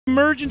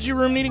emergency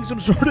room needing some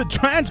sort of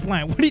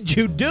transplant. What did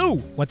you do?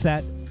 What's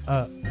that?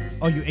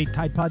 Oh, you ate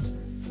Tide Pods?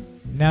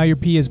 Now your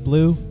pee is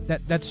blue?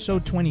 That's so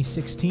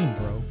 2016,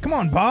 bro. Come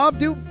on, Bob.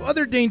 Do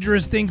other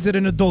dangerous things that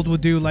an adult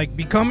would do, like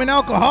become an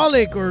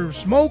alcoholic or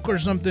smoke or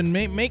something.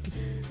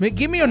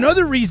 Give me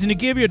another reason to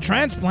give you a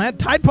transplant.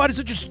 Tide Pod is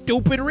such a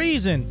stupid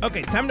reason.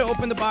 Okay, time to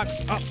open the box.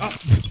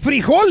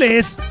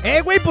 Frijoles?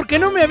 Güey, ¿por qué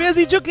no me habías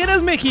dicho que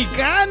eras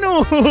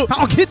mexicano?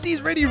 I'll get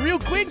these ready real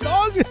quick,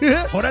 dog.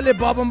 Órale,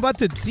 Bob, I'm about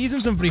to season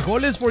some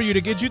frijoles for you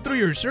to get you through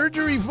your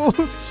surgery, fool.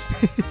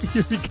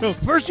 Here we go.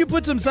 First, you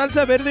put some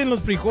salsa verde in los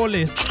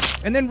frijoles.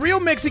 And then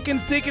real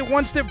Mexicans take it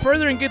one step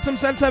further and get some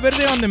salsa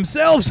verde on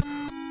themselves.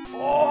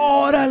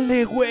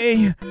 Órale,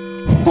 güey.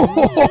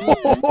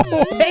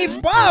 Hey,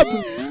 Bob!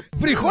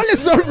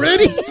 Frijoles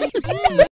already?